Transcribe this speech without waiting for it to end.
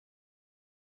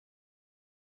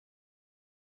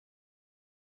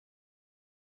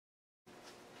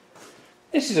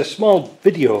This is a small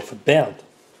video for Bernt,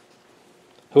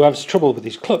 who has trouble with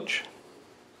his clutch.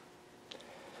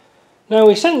 Now,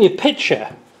 he sent me a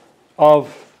picture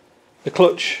of the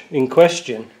clutch in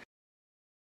question,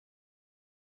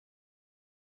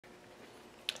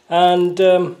 and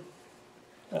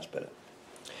that's better.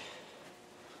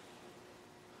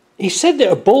 He said that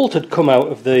a bolt had come out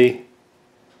of the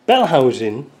bell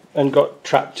housing and got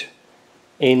trapped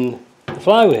in the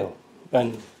flywheel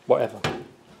and whatever,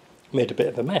 made a bit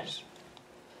of a mess.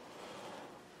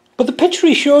 But the picture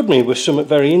he showed me was something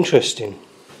very interesting,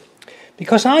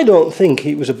 because I don't think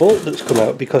it was a bolt that's come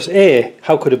out, because A,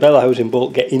 how could a bell housing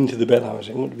bolt get into the bell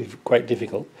housing? It would be quite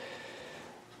difficult.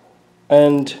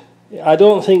 And I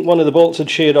don't think one of the bolts had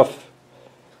sheared off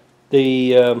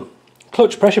the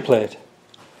clutch pressure plate.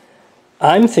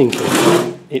 I'm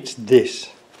thinking it's this.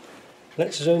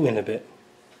 Let's zoom in a bit.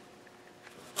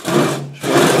 Let's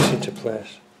put this into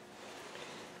place.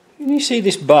 You see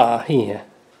this bar here?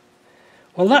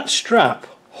 Well, that strap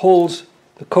holds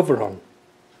the cover on.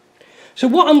 So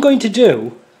what I'm going to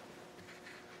do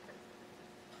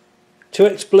to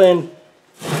explain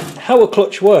how a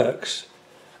clutch works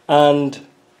and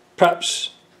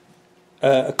perhaps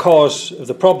a cause of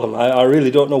the problem. I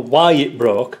really don't know why it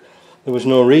broke. There was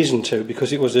no reason to,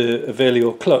 because it was a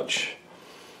Valeo clutch.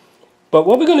 But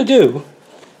what we're going to do,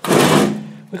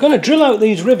 we're going to drill out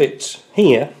these rivets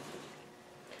here,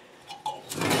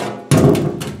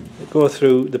 go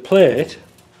through the plate,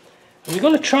 and we're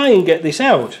going to try and get this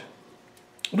out.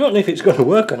 I don't know if it's going to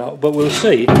work or not, but we'll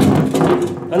see.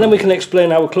 And then we can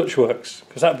explain how a clutch works,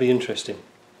 because that'd be interesting.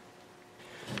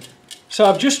 So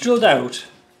I've just drilled out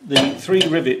the 3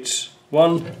 rivets,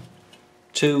 1,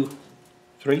 2,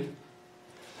 3,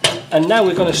 and now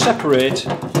we're going to separate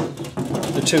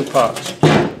the 2 parts.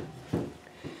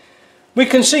 We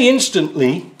can see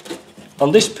instantly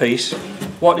on this piece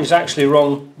what is actually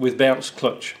wrong with Bernt's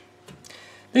clutch.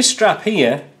 This strap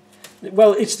here,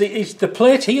 well, it's the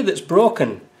plate here that's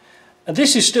broken, and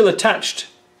this is still attached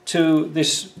to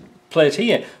this plate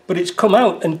here, but it's come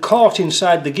out and caught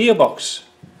inside the gearbox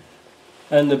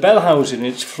and the bell housing.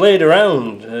 It's flayed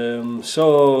around,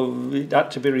 so it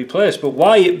had to be replaced. But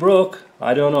why it broke,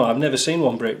 I don't know. I've never seen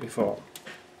one break before,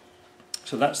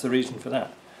 so that's the reason for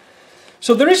that.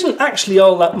 So there isn't actually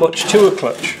all that much to a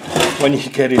clutch when you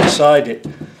get inside it.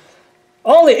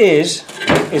 All it is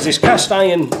this cast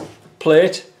iron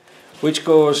plate which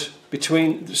goes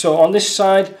between, so on this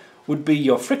side would be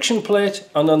your friction plate,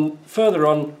 and then further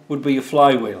on would be your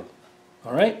flywheel.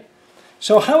 Alright?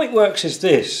 So how it works is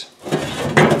this.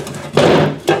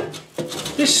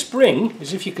 This spring,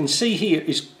 as if you can see here,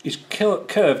 is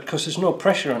curved because there's no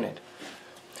pressure on it.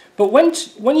 But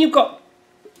when you've got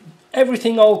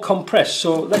everything all compressed,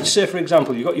 so let's say for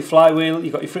example you've got your flywheel,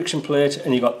 you've got your friction plate,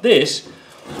 and you've got this,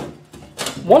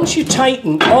 once you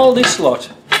tighten all this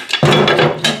lot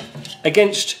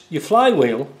against your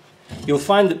flywheel, you'll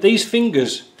find that these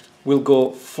fingers will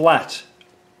go flat,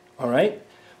 alright?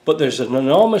 But there's an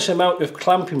enormous amount of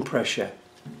clamping pressure.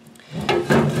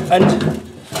 And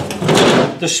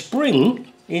the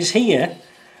spring is here,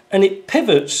 and it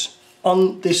pivots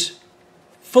on this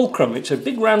fulcrum. It's a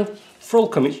big round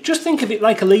fulcrum. Just think of it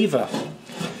like a lever.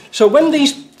 So when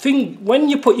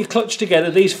you put your clutch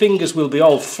together, these fingers will be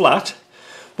all flat.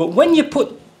 But when you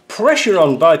put pressure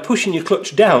on by pushing your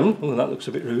clutch down, oh, that looks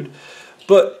a bit rude,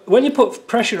 but when you put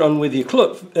pressure on with your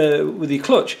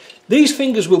clutch, these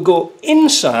fingers will go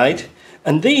inside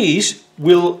and these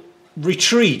will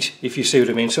retreat, if you see what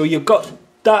I mean. So you've got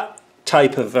that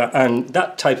type of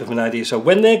an idea. So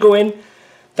when they go in,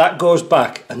 that goes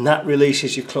back and that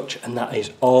releases your clutch, and that is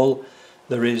all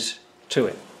there is to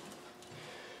it.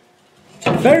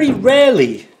 Very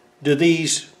rarely do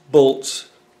these bolts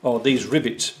or these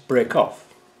rivets break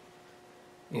off,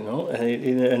 you know,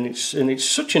 and it's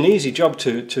such an easy job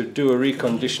to do a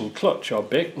reconditioned clutch or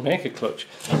make a clutch,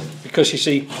 because you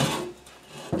see,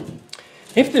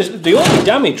 if there's the only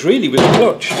damage really with the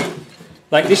clutch,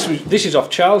 like this is off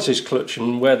Charles's clutch,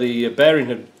 and where the bearing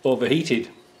had overheated,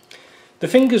 the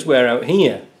fingers wear out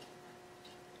here,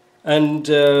 and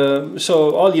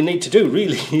so all you need to do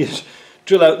really is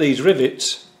drill out these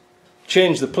rivets,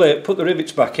 change the plate, put the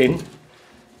rivets back in,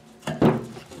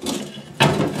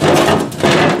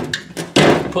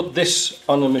 put this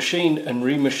on a machine and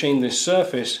remachine this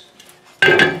surface,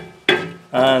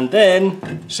 and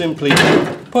then simply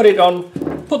put it on,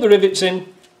 put the rivets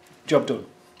in, job done.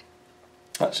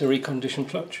 That's a reconditioned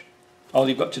clutch. All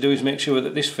you've got to do is make sure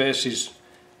that this face is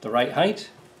the right height,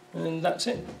 and that's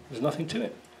it. There's nothing to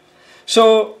it.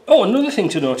 So, oh, another thing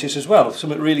to notice as well,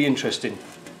 something really interesting.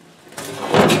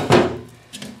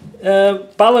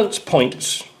 Balance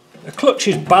points the clutch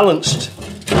is balanced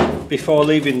before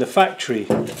leaving the factory,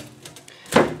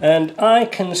 and I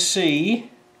can see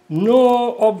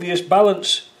no obvious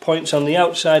balance points on the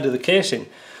outside of the casing,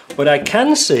 but I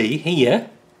can see here,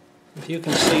 if you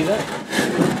can see that,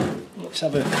 let's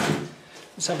have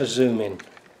a zoom in.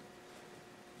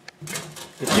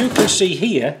 If you can see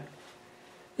here,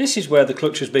 this is where the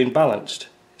clutch has been balanced.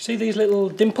 See these little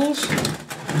dimples?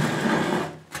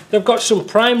 They've got some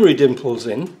primary dimples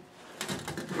in,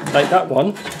 like that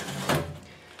one.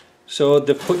 So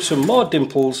they've put some more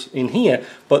dimples in here,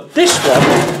 but this one,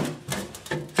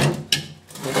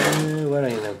 where are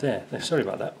you now? There, sorry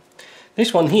about that.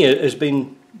 This one here has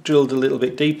been drilled a little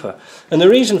bit deeper, and the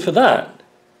reason for that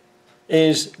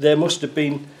is there must have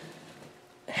been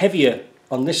heavier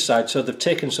on this side, so they've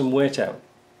taken some weight out.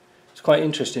 It's quite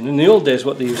interesting. In the old days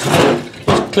what they used to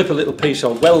do is clip a little piece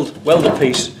or weld a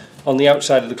piece on the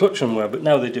outside of the clutch somewhere, but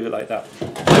now they do it like that.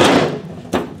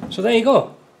 So there you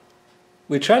go.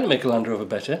 We're trying to make a Land Rover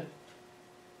better.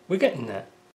 We're getting there.